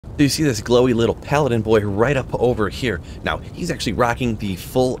So you see this glowy little paladin boy right up over here. Now, he's actually rocking the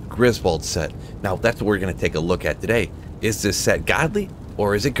full Griswold set. Now, that's what we're going to take a look at today. Is this set godly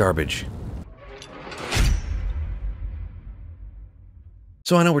or is it garbage?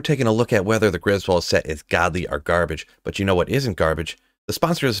 So I know we're taking a look at whether the Griswold set is godly or garbage, but you know what isn't garbage? The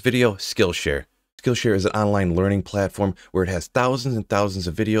sponsor of this video, Skillshare. Skillshare is an online learning platform where it has thousands and thousands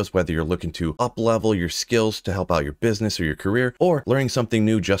of videos, whether you're looking to up-level your skills to help out your business or your career, or learning something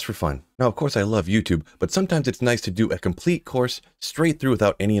new just for fun. Now, of course, I love YouTube, but sometimes it's nice to do a complete course straight through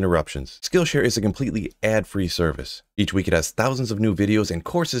without any interruptions. Skillshare is a completely ad-free service. Each week it has thousands of new videos and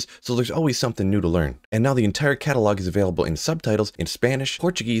courses, so there's always something new to learn. And now the entire catalog is available in subtitles in Spanish,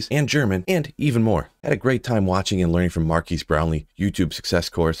 Portuguese, and German, and even more. I had a great time watching and learning from Marquise Brownlee, YouTube Success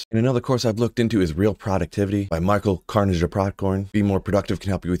Course. And another course I've looked into is Real Productivity by Michael Carnage de Popcorn. Be more productive can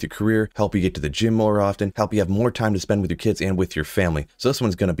help you with your career, help you get to the gym more often, help you have more time to spend with your kids and with your family. So this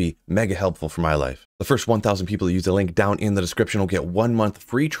one's going to be mega helpful for my life. The first 1,000 people that use the link down in the description will get 1 month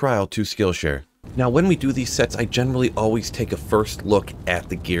free trial to Skillshare. Now, when we do these sets, I generally always take a first look at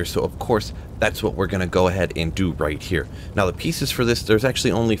the gear. So of course, that's what we're going to go ahead and do right here. Now, the pieces for this, there's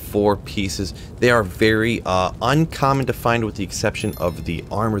actually only 4 pieces. They are very uncommon to find with the exception of the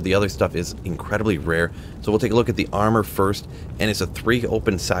armor. The other stuff is incredibly rare. So we'll take a look at the armor first, and it's a 3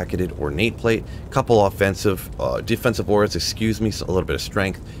 open socketed ornate plate, couple offensive, defensive auras, excuse me, so a little bit of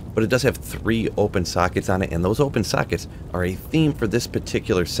strength, but it does have 3 open sockets on it, and those open sockets are a theme for this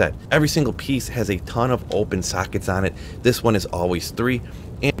particular set. Every single piece has a ton of open sockets on it. This one is always 3.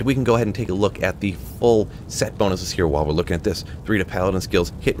 And we can go ahead and take a look at the full set bonuses here while we're looking at this. 3 to paladin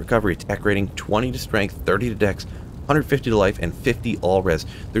skills, hit recovery, attack rating, 20 to strength, 30 to dex, 150 to life, and 50 all res.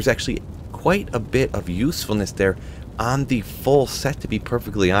 There's actually quite a bit of usefulness there on the full set, to be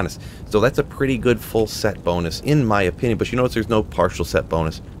perfectly honest. So that's a pretty good full set bonus in my opinion, but you notice there's no partial set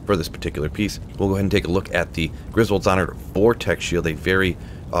bonus for this particular piece. We'll go ahead and take a look at the Griswold's Honored Vortex Shield, a very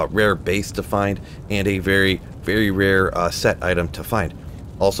rare base to find and a very rare set item to find.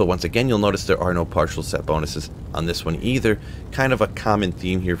 Also, once again, you'll notice there are no partial set bonuses on this one either. Kind of a common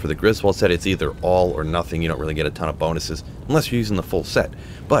theme here for the Griswold set. It's either all or nothing. You don't really get a ton of bonuses unless you're using the full set.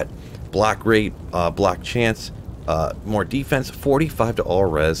 But block rate, block chance, more defense, 45 to all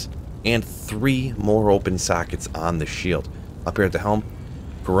res, and 3 more open sockets on the shield. Up here at the helm,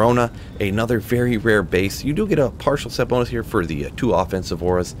 Corona, another very rare base. You do get a partial set bonus here for the 2 offensive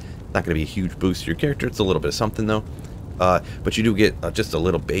auras. Not going to be a huge boost to your character. It's a little bit of something though. But you do get just a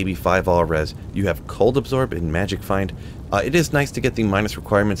little baby 5 all res. You have Cold Absorb and Magic Find. It is nice to get the minus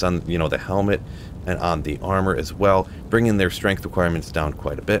requirements on, you know, the helmet and on the armor as well, bringing their strength requirements down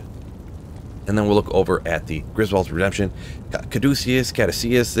quite a bit. And then we'll look over at the Griswold's Redemption.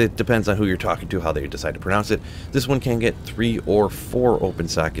 Caduceus, it depends on who you're talking to, how they decide to pronounce it. This one can get 3 or 4 open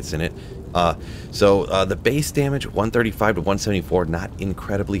sockets in it. The base damage, 135 to 174, not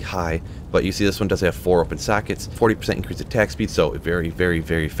incredibly high, but you see this one does have 4 open sockets, 40% increased attack speed, so a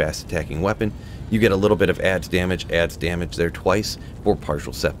very fast attacking weapon. You get a little bit of adds damage there twice for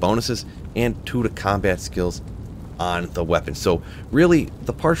partial set bonuses, and 2 to combat skills on the weapon. So really,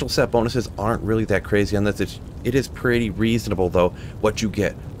 the partial set bonuses aren't really that crazy on this. It is pretty reasonable though what you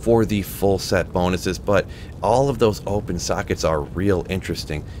get for the full set bonuses, but all of those open sockets are real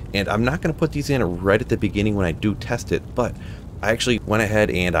interesting, and I'm not going to put these in right at the beginning when I do test it, but I actually went ahead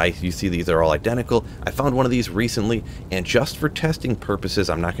and you see these are all identical. I found one of these recently, and just for testing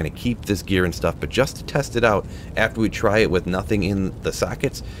purposes, I'm not going to keep this gear and stuff, but just to test it out after we try it with nothing in the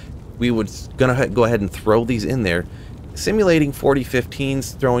sockets, we would gonna go ahead and throw these in there, simulating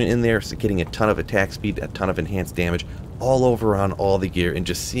 40-15s, throwing in there, so getting a ton of attack speed, a ton of enhanced damage all over on all the gear, and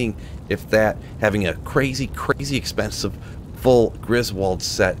just seeing if that, having a crazy expensive full Griswold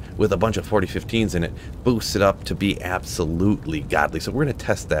set with a bunch of 40-15s in it, boosts it up to be absolutely godly. So we're going to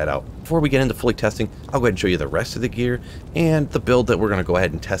test that out. Before we get into fully testing, I'll go ahead and show you the rest of the gear and the build that we're going to go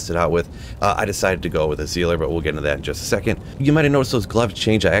ahead and test it out with. I decided to go with a Zealer, but we'll get into that in just a second. You might have noticed those gloves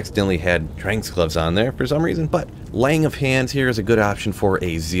change. I accidentally had Tranks gloves on there for some reason, but laying of hands here is a good option for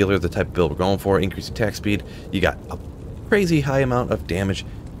a Zealer, the type of build we're going for. Increased attack speed. You got a crazy high amount of damage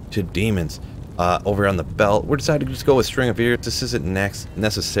to demons. Over on the belt, we're deciding to just go with String of Ears. This isn't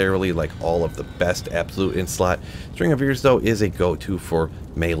necessarily like all of the best absolute in slot. String of Ears though is a go-to for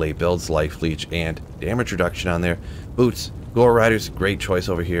melee builds, life leech, and damage reduction on there. Boots, Gore Riders, great choice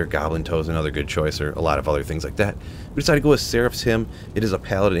over here. Goblin Toes, another good choice, or a lot of other things like that. We decided to go with Seraph's Hymn. It is a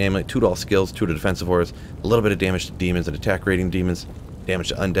paladin amulet, 2 to all skills, 2 to defensive auras, a little bit of damage to demons and attack rating demons, damage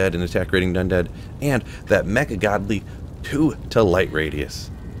to undead and attack rating undead, and that mega godly 2 to light radius.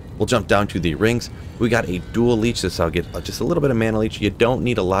 We'll jump down to the rings. We got a dual leech. This I'll get just a little bit of mana leech. You don't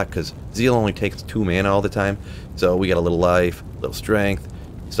need a lot because Zeal only takes 2 mana all the time. So we got a little life, a little strength,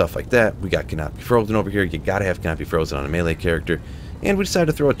 stuff like that. We got Cannot Be Frozen over here. You gotta have Cannot Be Frozen on a melee character. And we decided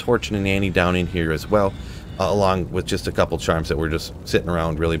to throw a Torch and a Nanny down in here as well, along with just a couple charms that were just sitting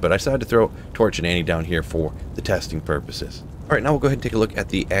around really. But I decided to throw Torch and Nanny down here for the testing purposes. Alright, now we'll go ahead and take a look at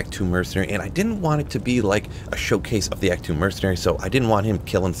the Act 2 Mercenary, and I didn't want it to be like a showcase of the Act 2 Mercenary, so I didn't want him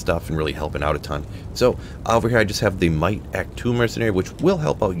killing stuff and really helping out a ton. So over here I just have the Might Act 2 Mercenary, which will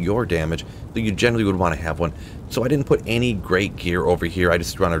help out your damage, so you generally would want to have one. So I didn't put any great gear over here. I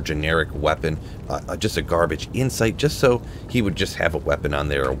just run a generic weapon, just a garbage insight, just so he would just have a weapon on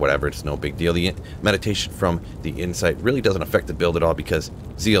there or whatever. It's no big deal. The meditation from the insight really doesn't affect the build at all because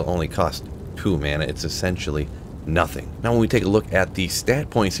Zeal only costs 2 mana. It's essentially nothing. Now when we take a look at the stat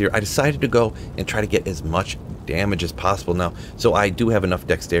points here, I decided to go and try to get as much damage as possible now. So I do have enough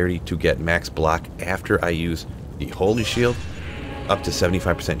dexterity to get max block after I use the Holy Shield, up to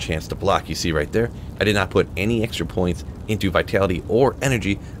 75% chance to block. You see right there, I did not put any extra points into vitality or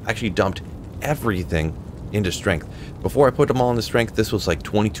energy. I actually dumped everything into strength. Before I put them all into strength, this was like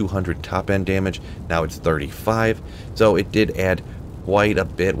 2200 top end damage. Now it's 35, so it did add quite a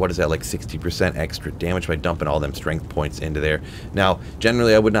bit. What is that, like 60% extra damage by dumping all them strength points into there. Now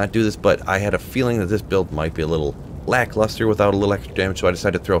generally I would not do this, but I had a feeling that this build might be a little lackluster without a little extra damage, so I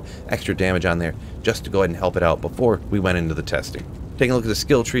decided to throw extra damage on there just to go ahead and help it out before we went into the testing. Taking a look at the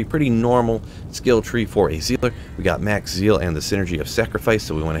skill tree, pretty normal skill tree for a Zealer. We got max Zeal and the synergy of sacrifice,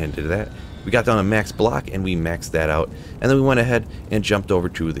 so we went ahead and did that. We got down to max block and we maxed that out, and then we went ahead and jumped over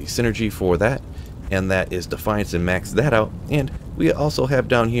to the synergy for that, and that is Defiance, and maxed that out. And we also have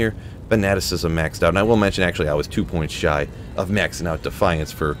down here Fanaticism maxed out. And I will mention, actually, I was 2 points shy of maxing out Defiance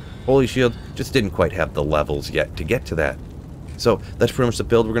for Holy Shield, just didn't quite have the levels yet to get to that. So that's pretty much the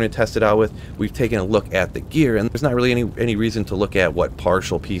build we're going to test it out with. We've taken a look at the gear, and there's not really any reason to look at what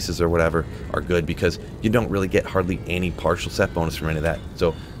partial pieces or whatever are good, because you don't really get hardly any partial set bonus from any of that.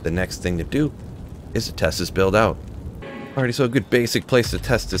 So the next thing to do is to test this build out. Alrighty, so a good basic place to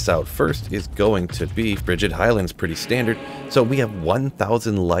test this out first is going to be Frigid Highlands, pretty standard. So we have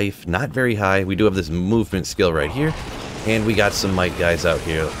 1000 life, not very high. We do have this movement skill right here, and we got some might guys out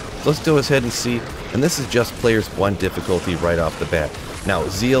here. So let's go ahead and see, and this is just players 1 difficulty right off the bat. Now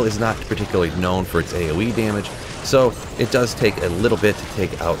Zeal is not particularly known for its AoE damage, so it does take a little bit to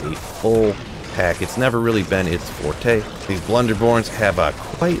take out a full pack. It's never really been its forte. These Blunderborns have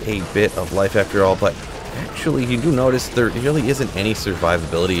quite a bit of life after all, but actually, you do notice there really isn't any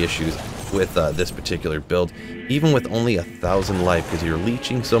survivability issues with this particular build, even with only 1000 life, because you're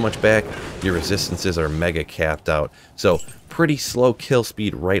leeching so much back, your resistances are mega capped out. So pretty slow kill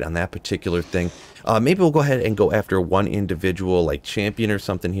speed right on that particular thing. Maybe we'll go ahead and go after one individual like champion or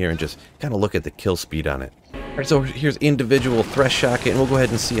something here and just kind of look at the kill speed on it. Alright, so here's individual Thresh Shocket, and we'll go ahead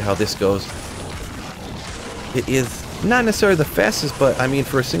and see how this goes. It is not necessarily the fastest, but I mean,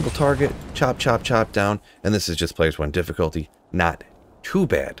 for a single target, chop, chop, chop down, and this is just players 1 difficulty, not too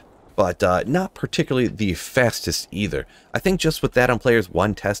bad, but not particularly the fastest either. I think just with that on players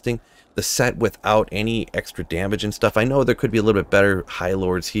 1 testing, the set without any extra damage and stuff, I know there could be a little bit better High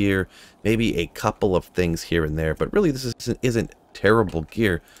Lords here, maybe a couple of things here and there, but really this isn't terrible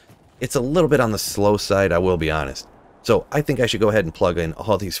gear. It's a little bit on the slow side, I will be honest. So I think I should go ahead and plug in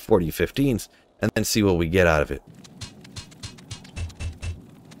all these 4015s and then see what we get out of it.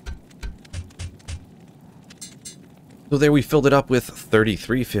 So there we filled it up with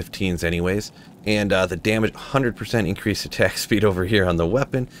 33 15s anyways, and the damage, 100% increased attack speed over here on the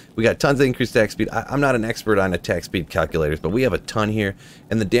weapon. We got tons of increased attack speed. I'm not an expert on attack speed calculators, but we have a ton here,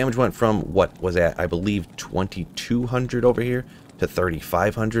 and the damage went from what was at, I believe, 2200 over here to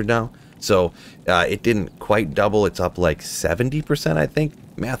 3500 now. So it didn't quite double, it's up like 70%, I think.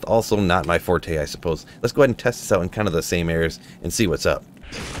 Math also not my forte, I suppose. Let's go ahead and test this out in kind of the same areas and see what's up.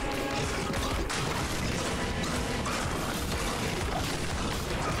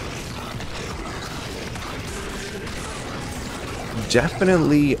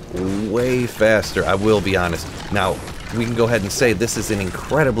 Definitely way faster, I will be honest. Now, we can go ahead and say this is an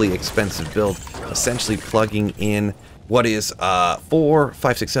incredibly expensive build, essentially plugging in what is 4,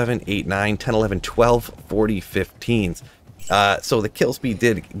 5, 6, 7, 8, 9, 10, 11, 12, 40, 15s. So the kill speed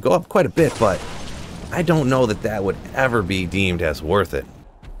did go up quite a bit, but I don't know that that would ever be deemed as worth it.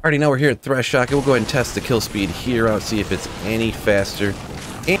 Alrighty, now we're here at Thresh Shocket. We'll go ahead and test the kill speed here out, see if it's any faster.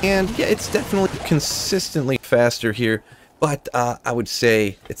 And yeah, it's definitely consistently faster here. But I would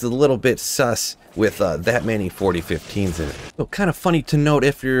say it's a little bit sus with that many 4015s in it. So kind of funny to note,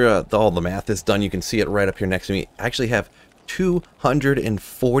 if you're all the math is done, you can see it right up here next to me. I actually have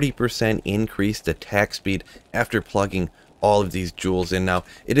 240% increased attack speed after plugging all of these jewels in. Now,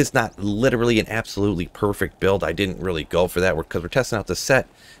 it is not literally an absolutely perfect build. I didn't really go for that because we're testing out the set,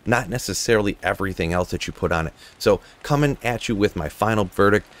 not necessarily everything else that you put on it. So coming at you with my final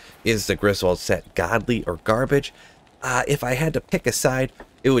verdict, is the Griswold set godly or garbage? If I had to pick a side,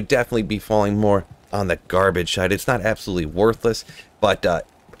 it would definitely be falling more on the garbage side. It's not absolutely worthless, but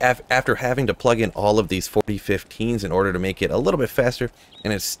after having to plug in all of these 4015s in order to make it a little bit faster,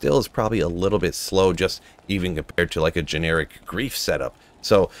 and it still is probably a little bit slow just even compared to like a generic grief setup.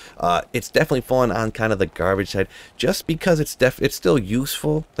 So it's definitely falling on kind of the garbage side, just because it's still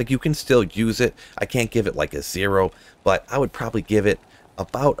useful. Like, you can still use it. I can't give it like a 0, but I would probably give it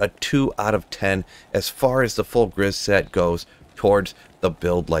about a 2 out of 10 as far as the full Grizz set goes towards the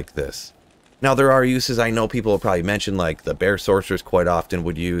build like this. Now, there are uses. I know people will probably mention, like the Bear Sorcerers quite often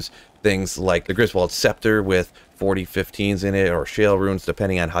would use things like the Griswold Scepter with 4015s in it, or Shale Runes,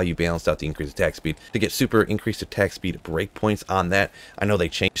 depending on how you balance out the increased attack speed, to get super increased attack speed breakpoints on that. I know they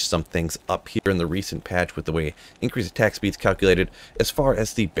changed some things up here in the recent patch with the way increased attack speed is calculated as far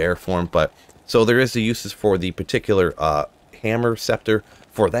as the bear form, but so there is the uses for the particular hammer scepter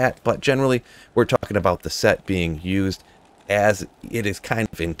for that, but generally we're talking about the set being used as it is kind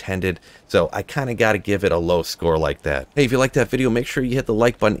of intended, so I kind of got to give it a low score like that. Hey, if you like that video, make sure you hit the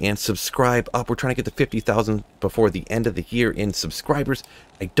like button and subscribe up. We're trying to get to 50,000 before the end of the year in subscribers.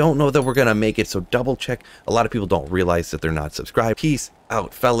 I don't know that we're gonna make it, so double check. A lot of people don't realize that they're not subscribed. Peace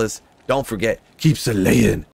out, fellas. Don't forget, keep slaying.